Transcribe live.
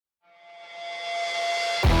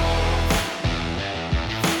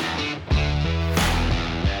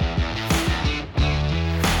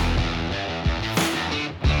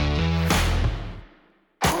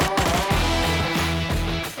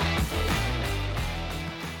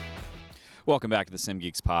Welcome back to the Sim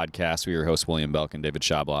Geeks podcast. We are your hosts, William Belk and David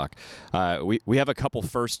Schablock. We have a couple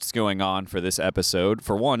firsts going on for this episode.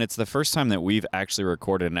 For one, it's the first time that we've actually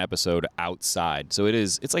recorded an episode outside. So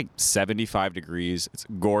it's like 75 degrees. It's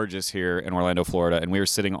gorgeous here in Orlando, Florida, and we are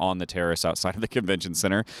sitting on the terrace outside of the convention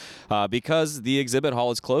center because the exhibit hall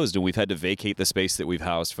is closed, and we've had to vacate the space that we've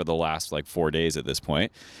housed for the last 4 days at this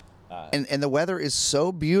point. And the weather is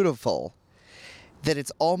so beautiful that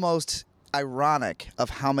it's almost ironic of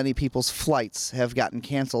how many people's flights have gotten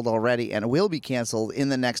canceled already and will be canceled in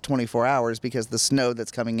the next 24 hours because the snow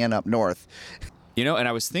that's coming in up north. You know, and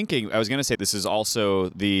I was going to say this is also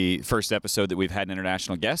the first episode that we've had an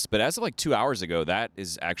international guest, but as of 2 hours ago, that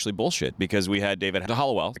is actually bullshit because we had David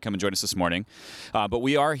Hollowell come and join us this morning. But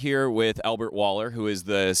we are here with Elbert Waller, who is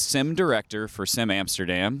the Sim Director for Sim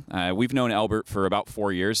Amsterdam. We've known Elbert for about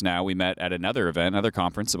 4 years now. We met at another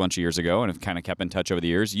conference a bunch of years ago and have kind of kept in touch over the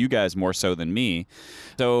years. You guys more so than me.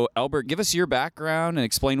 So, Elbert, give us your background and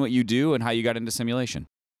explain what you do and how you got into simulation.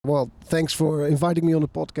 Well, thanks for inviting me on the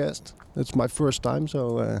podcast. It's my first time,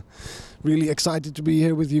 so really excited to be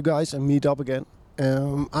here with you guys and meet up again.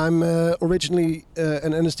 I'm originally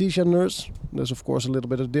an anesthesia nurse. There's, of course, a little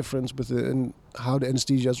bit of difference in how the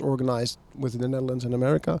anesthesia is organized within the Netherlands and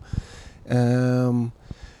America. And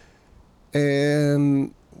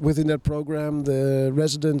within that program, the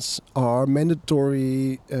residents are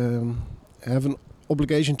mandatory, have an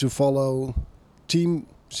obligation to follow team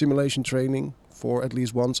simulation training for at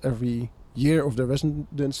least once every year of their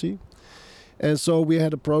residency. And so we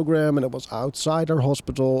had a program, and it was outside our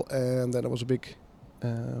hospital, and then it was a big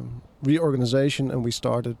reorganization, and we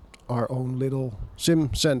started our own little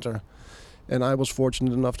sim center. And I was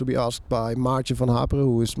fortunate enough to be asked by Maartje van Haperen,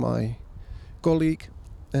 who is my colleague,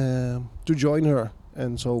 to join her.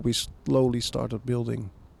 And so we slowly started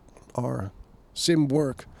building our sim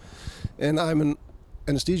work. And I'm an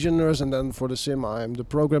anesthesia nurse, and then for the sim I'm the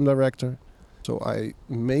program director. So I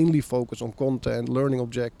mainly focus on content, learning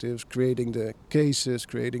objectives, creating the cases,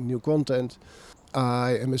 creating new content.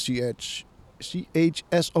 I am a CHSOS,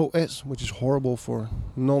 which is horrible for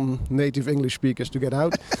non-native English speakers to get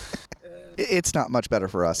out. It's not much better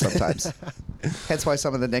for us sometimes. Hence why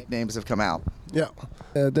some of the nicknames have come out. Yeah,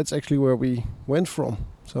 that's actually where we went from.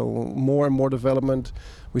 So more and more development.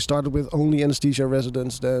 We started with only anesthesia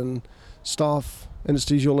residents, then staff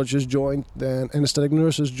anesthesiologists joined, then anesthetic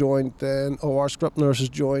nurses joined, then OR scrub nurses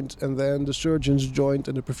joined, and then the surgeons joined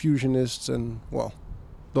and the perfusionists, and well,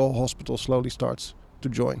 the whole hospital slowly starts to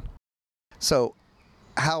join. So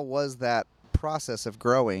how was that process of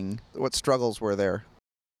growing? What struggles were there?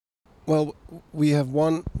 Well, we have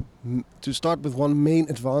to start with one main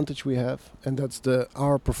advantage we have, and that's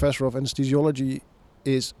our professor of anesthesiology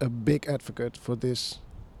is a big advocate for this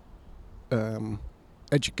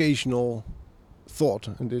educational thought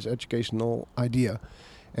and this educational idea.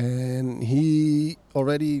 And he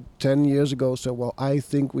already 10 years ago said, well, I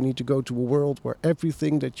think we need to go to a world where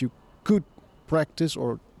everything that you could practice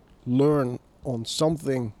or learn on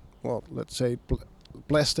something, well, let's say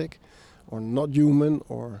plastic or not human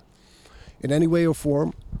or in any way or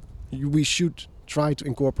form, we should try to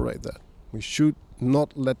incorporate that. We should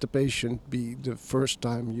not let the patient be the first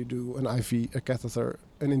time you do an IV, a catheter,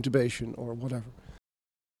 an intubation or whatever.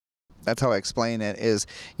 That's how I explain it is,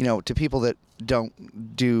 to people that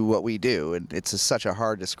don't do what we do, and it's such a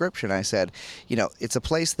hard description, I said, it's a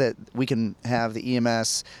place that we can have the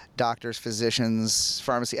EMS, doctors, physicians,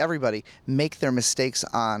 pharmacy, everybody make their mistakes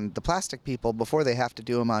on the plastic people before they have to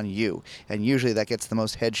do them on you. And usually that gets the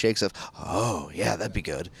most head shakes of, oh, yeah, that'd be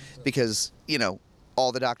good. Because,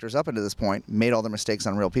 all the doctors up until this point made all their mistakes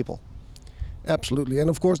on real people. Absolutely. And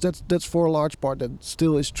of course, that's for a large part that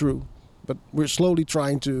still is true. But we're slowly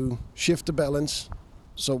trying to shift the balance.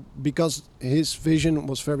 So because his vision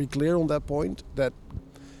was very clear on that point, that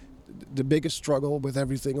the biggest struggle with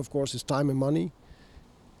everything, of course, is time and money.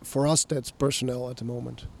 For us, that's personnel at the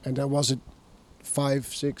moment. And that was it 5,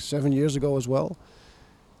 6, 7 years ago as well.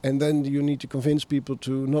 And then you need to convince people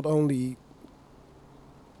to not only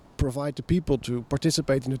provide the people to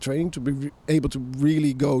participate in the training, to be able to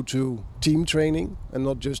really go to team training and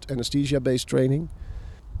not just anesthesia-based training.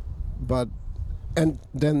 And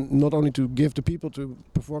then not only to give the people to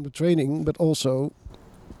perform the training, but also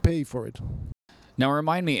pay for it. Now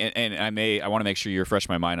remind me, and I want to make sure you refresh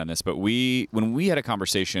my mind on this, but when we had a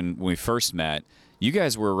conversation when we first met, you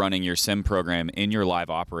guys were running your sim program in your live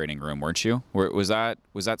operating room, weren't you? Was that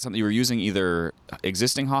something you were using, either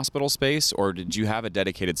existing hospital space, or did you have a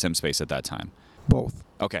dedicated sim space at that time? Both.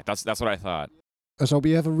 Okay, that's what I thought. So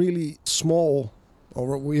we have a really small,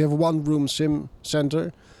 or we have a one-room sim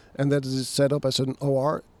center, and that is set up as an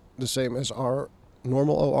OR, the same as our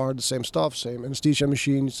normal OR, the same stuff, same anesthesia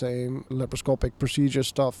machine, same laparoscopic procedure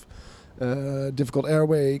stuff, difficult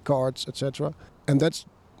airway cards, etc. And that's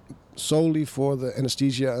solely for the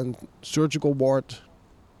anesthesia and surgical ward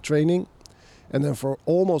training. And then for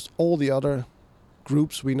almost all the other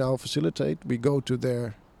groups we now facilitate, we go to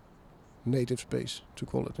their native space, to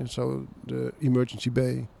call it. And so the emergency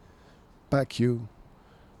bay, PACU,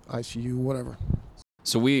 ICU, whatever.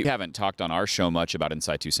 So we haven't talked on our show much about in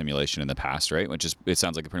situ simulation in the past, right? Which is, it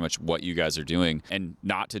sounds like pretty much what you guys are doing. And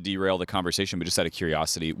not to derail the conversation, but just out of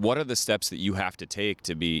curiosity, what are the steps that you have to take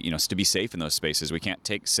to be, to be safe in those spaces? We can't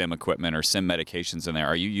take sim equipment or sim medications in there.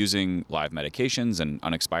 Are you using live medications and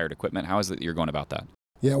unexpired equipment? How is it that you're going about that?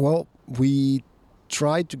 Yeah, well, we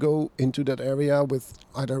tried to go into that area with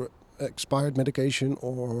either expired medication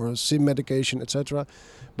or sim medication, etc.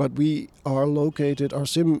 But we are located, our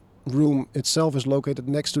sim room itself is located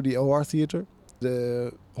next to the OR theater.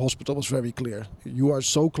 The hospital was very clear. You are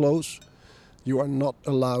so close, you are not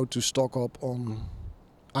allowed to stock up on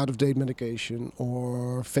out-of-date medication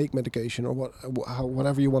or fake medication or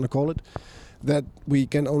whatever you want to call it, that we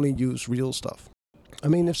can only use real stuff. I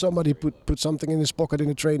mean, if somebody put something in his pocket in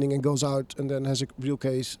a training and goes out and then has a real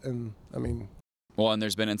case, and I mean... Well, and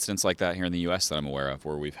there's been incidents like that here in the U.S. that I'm aware of,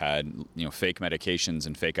 where we've had, fake medications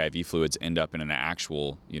and fake IV fluids end up in an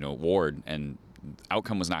actual, ward, and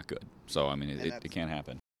outcome was not good. So, I mean, it can't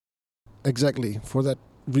happen. Exactly. For that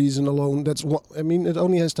reason alone, that's what, I mean, it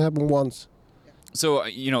only has to happen once. So,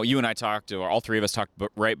 you and I talked, or all three of us talked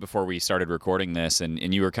right before we started recording this,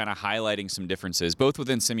 and you were kind of highlighting some differences, both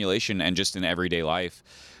within simulation and just in everyday life.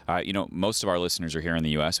 Most of our listeners are here in the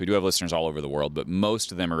U.S. We do have listeners all over the world, but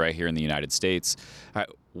most of them are right here in the United States.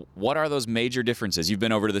 What are those major differences? You've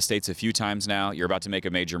been over to the States a few times now. You're about to make a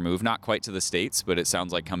major move, not quite to the States, but it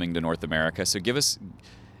sounds like coming to North America. So give us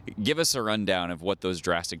a rundown of what those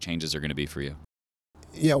drastic changes are going to be for you.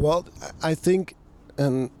 Yeah, well, I think,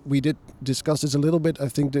 and we did discuss this a little bit, I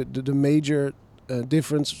think the major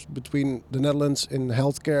difference between the Netherlands in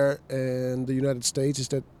healthcare and the United States is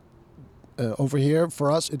that over here, for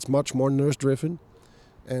us, it's much more nurse-driven.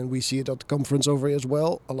 And we see it at the conference over here as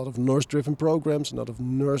well. A lot of nurse-driven programs, a lot of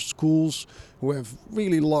nurse schools who have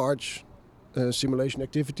really large simulation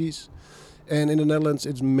activities. And in the Netherlands,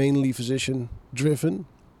 it's mainly physician-driven.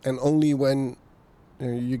 And only when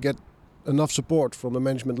you get enough support from the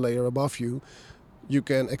management layer above you, you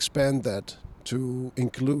can expand that to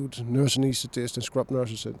include nurse anesthetists and scrub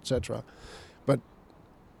nurses, etc. But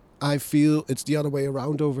I feel it's the other way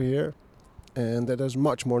around over here. And that there's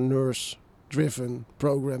much more nurse-driven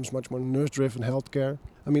programs, much more nurse-driven healthcare.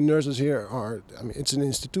 I mean, nurses here it's an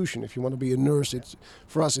institution. If you want to be a nurse,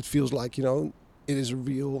 for us it feels like, it is a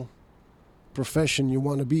real profession you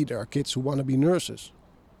want to be. There are kids who want to be nurses.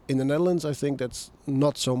 In the Netherlands, I think that's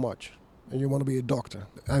not so much. And you want to be a doctor.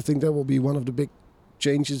 I think that will be one of the big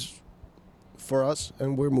changes for us,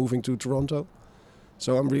 and we're moving to Toronto.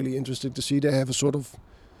 So I'm really interested to see they have a sort of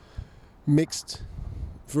mixed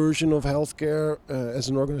version of healthcare as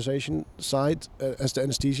an organization side, as the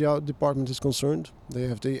anesthesia department is concerned. They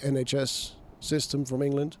have the NHS system from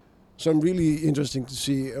England. So I'm really interested to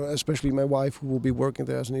see, especially my wife, who will be working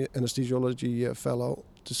there as an anesthesiology fellow,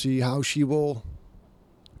 to see how she will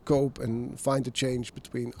cope and find a change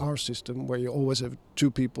between our system, where you always have two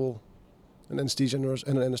people, an anesthesia nurse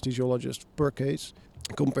and an anesthesiologist per case,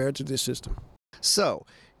 compared to this system. So,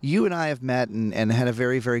 you and I have met and had a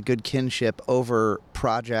very, very good kinship over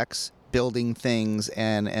projects, building things,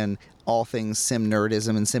 and all things sim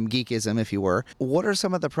nerdism and sim geekism, if you were. What are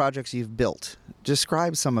some of the projects you've built?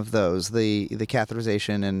 Describe some of those, the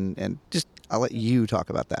catheterization, and just, I'll let you talk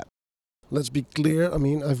about that. Let's be clear. I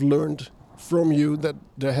mean, I've learned from you that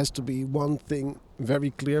there has to be one thing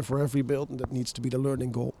very clear for every build, and that needs to be the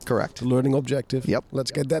learning goal. Correct. The learning objective. Yep.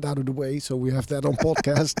 Let's get that out of the way so we have that on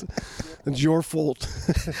podcast. It's your fault.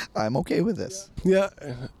 I'm okay with this. Yeah,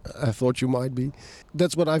 I thought you might be.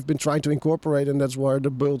 That's what I've been trying to incorporate, and that's where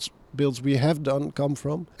the builds we have done come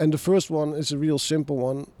from. And the first one is a real simple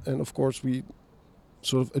one, and of course we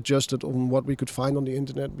sort of adjusted on what we could find on the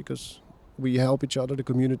internet, because we help each other. The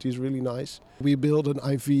community is really nice. We built an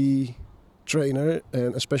IV trainer,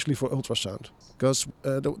 and especially for ultrasound, because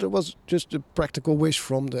there was just a practical wish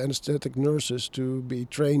from the anesthetic nurses to be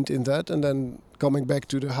trained in that, and then coming back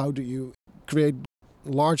to the how do you create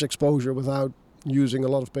large exposure without using a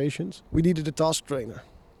lot of patients. We needed a task trainer.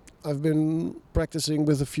 I've been practicing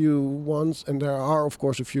with a few ones, and there are of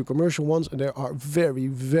course a few commercial ones, and they are very,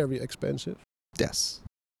 very expensive. Yes.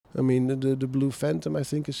 I mean, the Blue Phantom I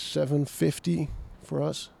think is $750 for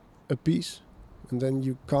us a piece. And then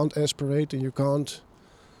you can't aspirate, and you can't...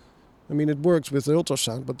 I mean, it works with the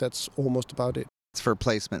ultrasound, but that's almost about it. It's for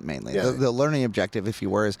placement mainly. Yeah. The learning objective, if you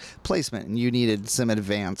were, is placement, and you needed some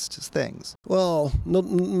advanced things. Well,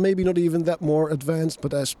 maybe not even that more advanced,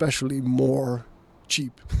 but especially more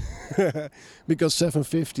cheap. Because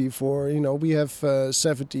 $750 for, we have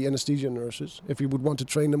 70 anesthesia nurses. If you would want to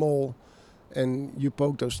train them all, and you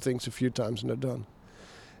poke those things a few times and they're done.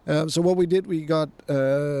 So what we did, we got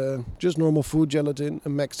just normal food gelatin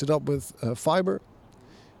and mixed it up with fiber.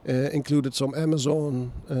 Included some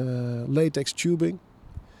Amazon latex tubing,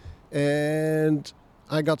 and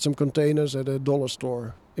I got some containers at a dollar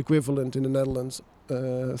store equivalent in the Netherlands,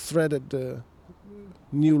 threaded the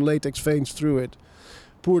new latex veins through it,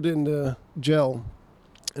 poured in the gel,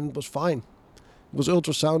 and it was fine. It was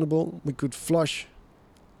ultrasoundable, we could flush,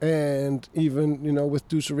 and even with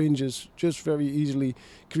 2 syringes just very easily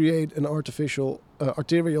create an artificial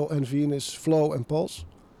arterial and venous flow and pulse.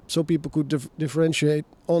 So people could differentiate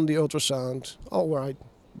on the ultrasound. All right,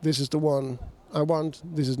 this is the one I want.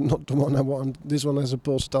 This is not the one I want. This one has a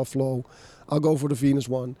pulsatile flow. I'll go for the venous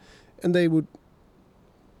one. And they would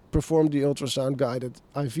perform the ultrasound guided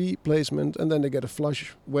IV placement, and then they get a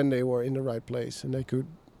flush when they were in the right place, and they could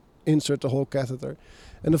insert the whole catheter.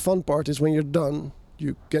 And the fun part is when you're done,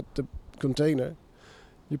 you get the container,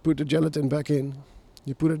 you put the gelatin back in,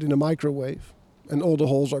 you put it in a microwave, and all the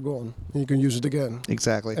holes are gone, and you can use it again.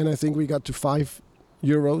 Exactly. And I think we got to €5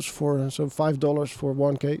 $5 for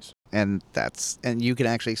one case. And you can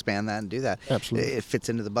actually expand that and do that. Absolutely. It fits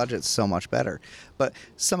into the budget so much better. But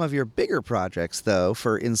some of your bigger projects, though,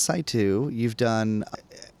 for In Situ, you've done,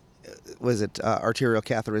 was it arterial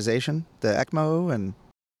catheterization, the ECMO, and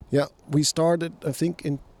Yeah, we started, I think,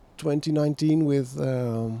 in 2019 with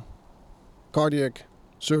cardiac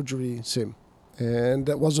surgery sim. And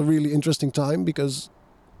that was a really interesting time because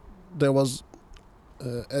there was,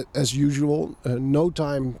 as usual, no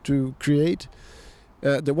time to create.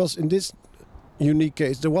 There was, in this unique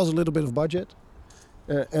case, there was a little bit of budget,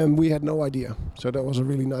 and we had no idea. So that was a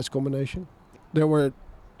really nice combination. The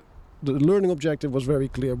learning objective was very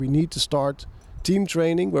clear. We need to start team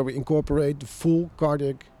training where we incorporate the full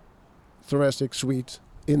cardiac thoracic suite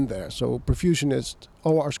in there. So perfusionists,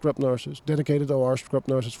 OR scrub nurses, dedicated OR scrub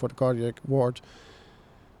nurses for the cardiac ward,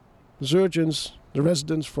 the surgeons, the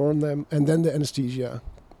residents from them, and then the anesthesia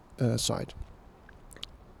side.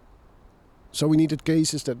 So we needed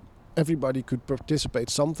cases that everybody could participate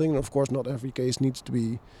something. And of course, not every case needs to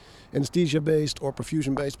be anesthesia-based or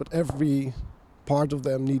perfusion-based, but every part of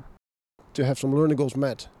them need to have some learning goals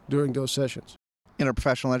met during those sessions.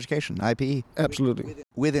 interprofessional education, IPE? Absolutely.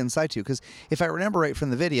 With In Situ, because if I remember right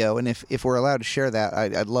from the video, and if we're allowed to share that,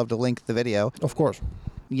 I'd love to link the video. Of course.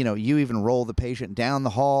 You even roll the patient down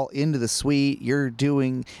the hall into the suite. You're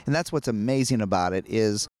doing, and that's what's amazing about it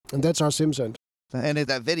is. And that's our sim center. And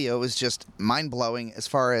that video is just mind-blowing as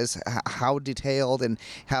far as how detailed and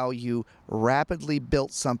how you rapidly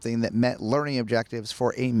built something that met learning objectives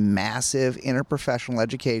for a massive interprofessional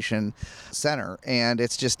education center. And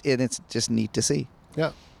it's just neat to see.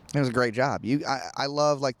 Yeah. It was a great job. I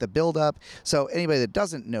love like the build-up. So anybody that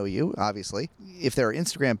doesn't know you, obviously, if they're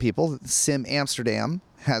Instagram people, Sim Amsterdam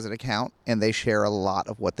has an account, and they share a lot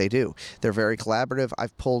of what they do. They're very collaborative.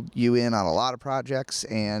 I've pulled you in on a lot of projects,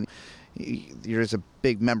 and you're just a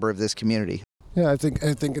big member of this community. Yeah, I think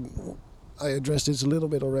I addressed this a little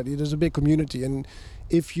bit already. There's a big community, and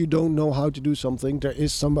if you don't know how to do something, there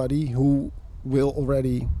is somebody who will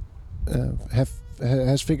already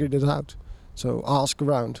has figured it out. So ask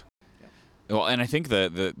around. Well, and I think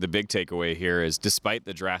the big takeaway here is despite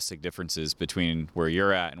the drastic differences between where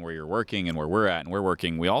you're at and where you're working and where we're at and we're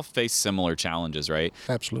working, we all face similar challenges, right?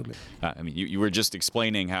 Absolutely. I mean, you were just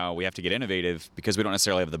explaining how we have to get innovative because we don't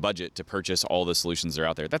necessarily have the budget to purchase all the solutions that are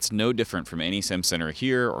out there. That's no different from any sim center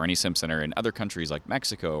here or any sim center in other countries like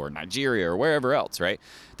Mexico or Nigeria or wherever else, right?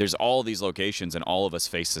 There's all these locations and all of us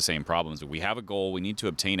face the same problems. We have a goal, we need to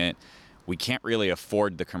obtain it. We can't really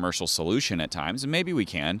afford the commercial solution at times, and maybe we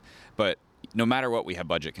can, but no matter what, we have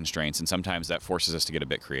budget constraints, and sometimes that forces us to get a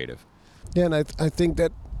bit creative. Yeah, and I think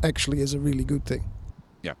that actually is a really good thing.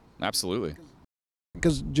 Yeah, absolutely.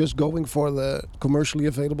 Because just going for the commercially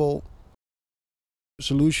available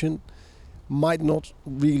solution might not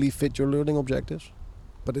really fit your learning objectives,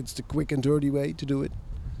 but it's the quick and dirty way to do it.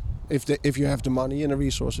 If you have the money and the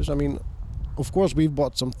resources. I mean, of course, we've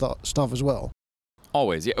bought some stuff as well.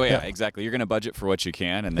 Always. Yeah, exactly. You're going to budget for what you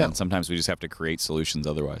can, and then Yeah. sometimes we just have to create solutions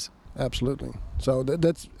otherwise. Absolutely. So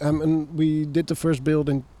that's and we did the first build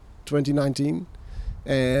in 2019,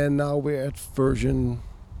 and now we're at version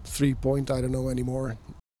 3. I don't know anymore.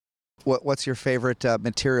 What's your favorite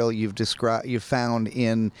material you've found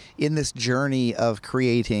in this journey of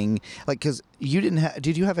creating? Like, because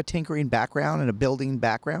did you have a tinkering background and a building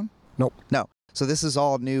background? Nope. No. So this is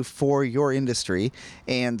all new for your industry.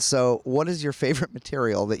 And so, what is your favorite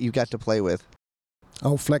material that you got to play with?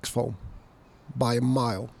 Oh, flex foam, by a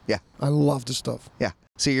mile. Yeah. I love the stuff. Yeah.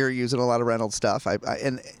 So you're using a lot of Reynolds stuff.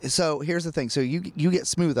 And so here's the thing. So you get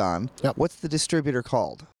Smooth on. Yep. What's the distributor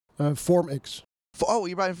called? Formx. Oh,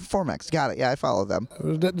 you buy it from Formex. Got it. Yeah, I follow them.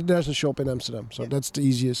 There's a shop in Amsterdam, so that's the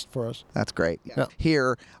easiest for us. That's great. Yeah.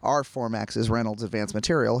 Here, our Formex is Reynolds Advanced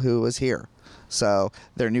Material, who is here. So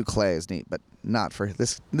their new clay is neat, but not for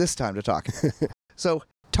this time to talk. So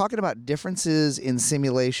talking about differences in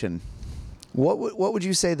simulation, what would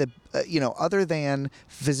you say that, other than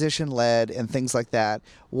physician-led and things like that,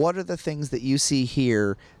 what are the things that you see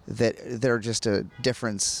here that they're just a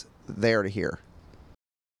difference there to here?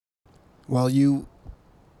 Well,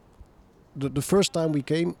 the first time we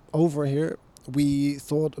came over here, we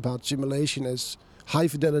thought about simulation as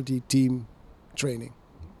high-fidelity team training.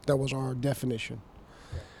 That was our definition.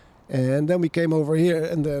 And then we came over here,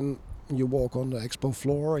 and then you walk on the expo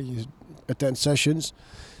floor, you attend sessions,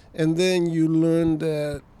 and then you learn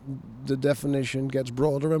that the definition gets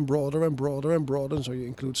broader and broader and broader and broader. So you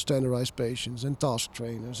include standardized patients and task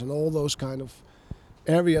trainers and all those kind of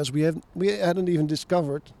areas we hadn't even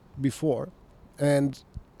discovered before, and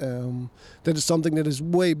that is something that is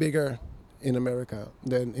way bigger in America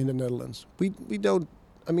than in the Netherlands. We don't.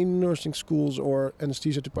 I mean, nursing schools or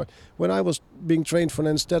anesthesia department. When I was being trained for an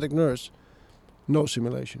anesthetic nurse, no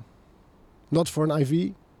simulation. Not for an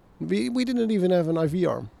IV. We didn't even have an IV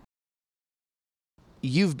arm.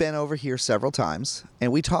 You've been over here several times,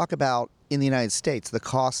 and we talk about in the United States the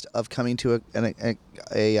cost of coming to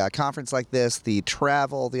a conference like this, the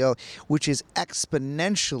travel, which is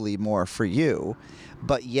exponentially more for you,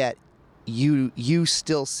 but yet you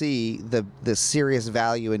still see the serious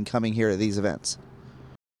value in coming here to these events.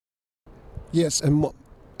 Yes, and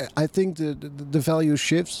I think the value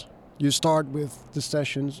shifts. You start with the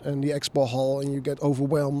sessions and the expo hall, and you get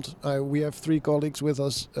overwhelmed. We have 3 colleagues with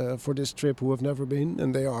us for this trip who have never been,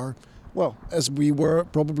 and they are, well, as we were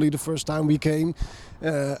probably the first time we came,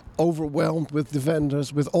 overwhelmed with the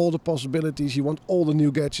vendors, with all the possibilities. You want all the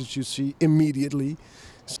new gadgets you see immediately.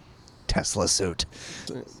 Tesla suit.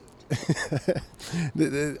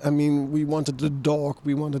 I mean, we wanted the dog,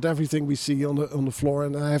 we wanted everything we see on the floor,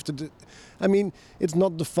 and I have to. I mean, it's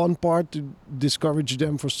not the fun part to discourage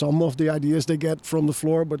them for some of the ideas they get from the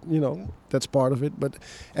floor, but that's part of it.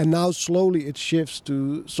 And now slowly it shifts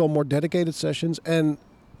to some more dedicated sessions, and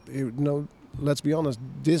let's be honest,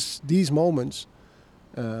 these moments,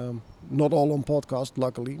 not all on podcast,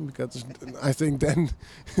 luckily, because I think then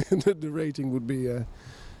the rating would be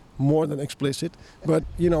more than explicit. But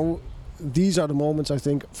these are the moments I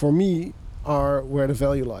think for me are where the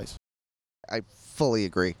value lies. I fully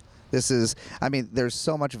agree. There's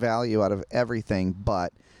so much value out of everything,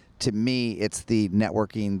 but to me, it's the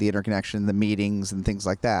networking, the interconnection, the meetings, and things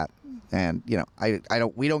like that. And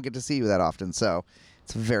we don't get to see you that often, so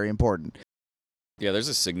it's very important. Yeah, there's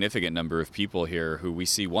a significant number of people here who we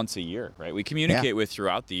see once a year, right? We communicate with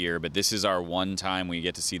throughout the year, but this is our one time we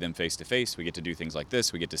get to see them face to face. We get to do things like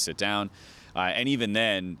this. We get to sit down. And even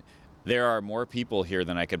then, there are more people here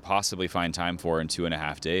than I could possibly find time for in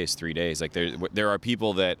 2.5 days, 3 days. Like there are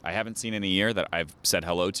people that I haven't seen in a year that I've said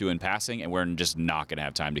hello to in passing, and we're just not going to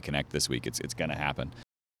have time to connect this week. It's going to happen.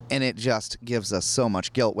 And it just gives us so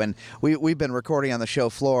much guilt when we've been recording on the show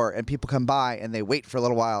floor and people come by and they wait for a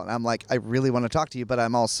little while. And I'm like, I really want to talk to you, but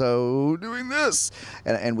I'm also doing this.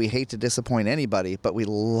 And we hate to disappoint anybody, but we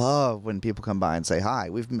love when people come by and say hi.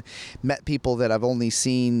 We've met people that I've only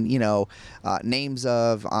seen, names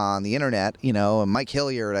of on the internet, Mike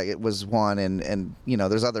Hilliard was one. And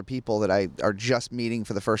there's other people that I are just meeting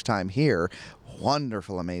for the first time here.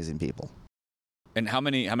 Wonderful, amazing people. And how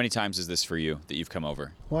many times is this for you that you've come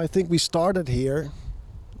over? Well, I think we started here,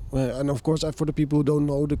 and of course, for the people who don't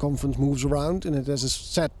know, the conference moves around and it has a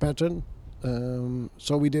set pattern.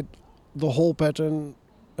 So we did the whole pattern.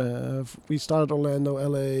 We started Orlando,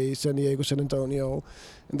 LA, San Diego, San Antonio,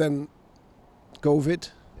 and then COVID,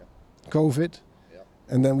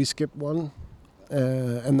 and then we skipped one,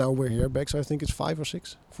 and now we're here back. So I think it's 5 or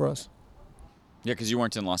 6 for us. Yeah, because you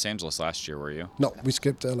weren't in Los Angeles last year, were you? No, we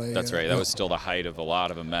skipped LA. That's right. That was still the height of a lot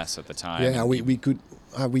of a mess at the time. Yeah, we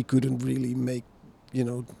couldn't really make,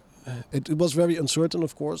 it was very uncertain,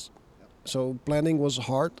 of course. So planning was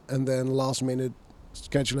hard, and then last minute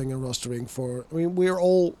scheduling and rostering we're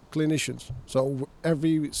all clinicians. So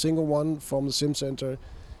every single one from the Sim Center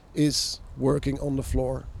is working on the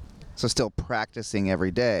floor. So still practicing every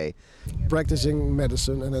day. Practicing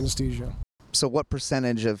medicine and anesthesia. So what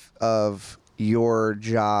percentage of your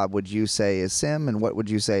job would you say is sim, and what would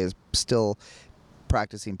you say is still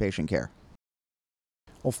practicing patient care?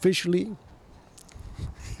 Officially,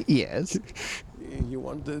 Yes. you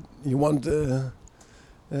want the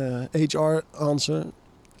HR answer.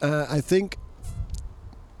 I think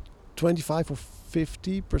 25 or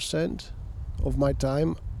 50% of my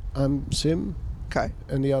time I'm sim, Okay.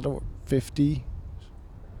 and the other 50,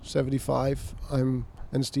 75 I'm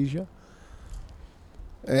anesthesia.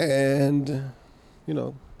 And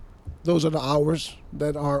those are the hours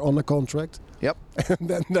that are on a contract. Yep. And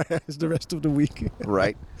then there's the rest of the week.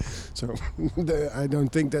 Right. So I don't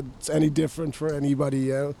think that's any different for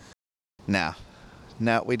anybody. No,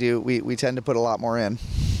 we do. We tend to put a lot more in.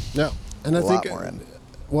 Yeah, and I A think lot more in.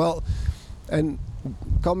 Well, and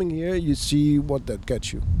coming here, you see what that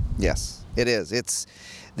gets you. Yes, it is.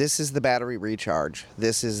 This is the battery recharge.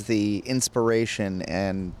 This is the inspiration,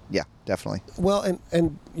 and yeah, definitely. Well,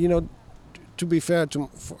 and to be fair,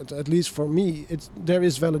 at least for me, there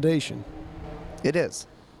is validation. It is.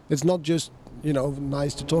 It's not just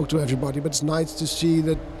nice to talk to everybody, but it's nice to see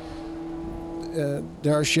that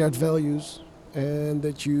there are shared values and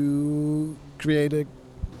that you create a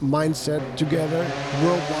mindset together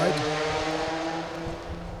worldwide.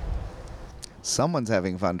 Someone's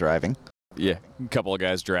having fun driving Yeah, a couple of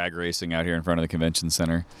guys drag racing out here in front of the convention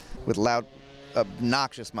center. with loud,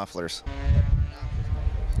 obnoxious mufflers.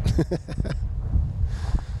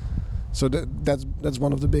 So that's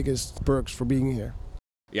one of the biggest perks for being here.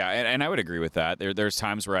 Yeah, and I would agree with that. There's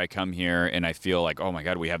times where I come here and I feel like, oh my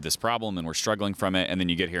God, we have this problem and we're struggling from it. And then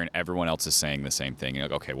you get here and everyone else is saying the same thing. You're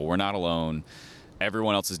like, okay, well, we're not alone.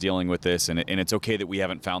 Everyone else is dealing with this. And it's okay that we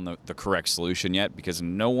haven't found the correct solution yet, because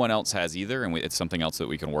no one else has either. And it's something else that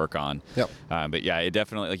we can work on. Yep. But yeah, it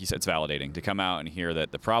definitely, like you said, it's validating to come out and hear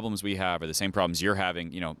that the problems we have are the same problems you're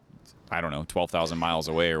having, I don't know, 12,000 miles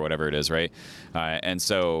away or whatever it is, right? And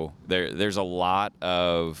so there's a lot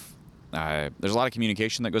of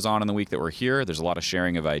communication that goes on in the week that we're here. There's a lot of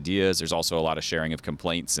sharing of ideas. There's also a lot of sharing of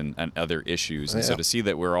complaints and other issues. And so to see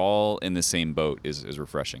that we're all in the same boat is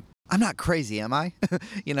refreshing. I'm not crazy, am I?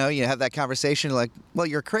 You have that conversation like, well,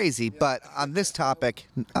 you're crazy, but on this topic,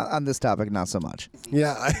 not so much.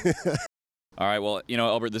 Yeah. All right, well,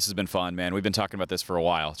 Elbert, this has been fun, man. We've been talking about this for a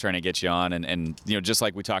while, trying to get you on. And just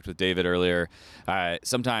like we talked with David earlier,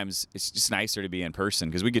 sometimes it's just nicer to be in person,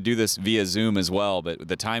 because we could do this via Zoom as well. But with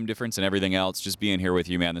the time difference and everything else, just being here with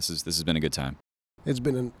you, man, this has been a good time. It's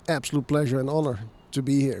been an absolute pleasure and honor to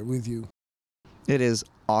be here with you. It is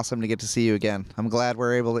awesome to get to see you again. I'm glad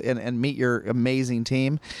we're able to and meet your amazing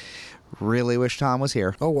team. Really wish Tom was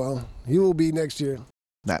here. Oh, well, he will be next year.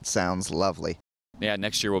 That sounds lovely. Yeah,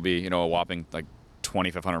 next year will be, a whopping like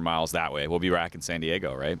 2,500 miles that way. We'll be back in San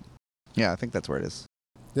Diego, right? Yeah, I think that's where it is.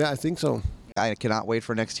 Yeah, I think so. I cannot wait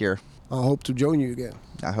for next year. I hope to join you again.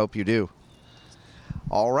 I hope you do.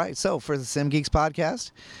 All right, so for the Sim Geeks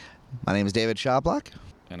podcast, my name is David Schoblock.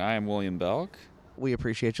 And I am William Belk. We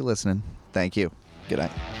appreciate you listening. Thank you. Good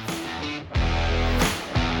night.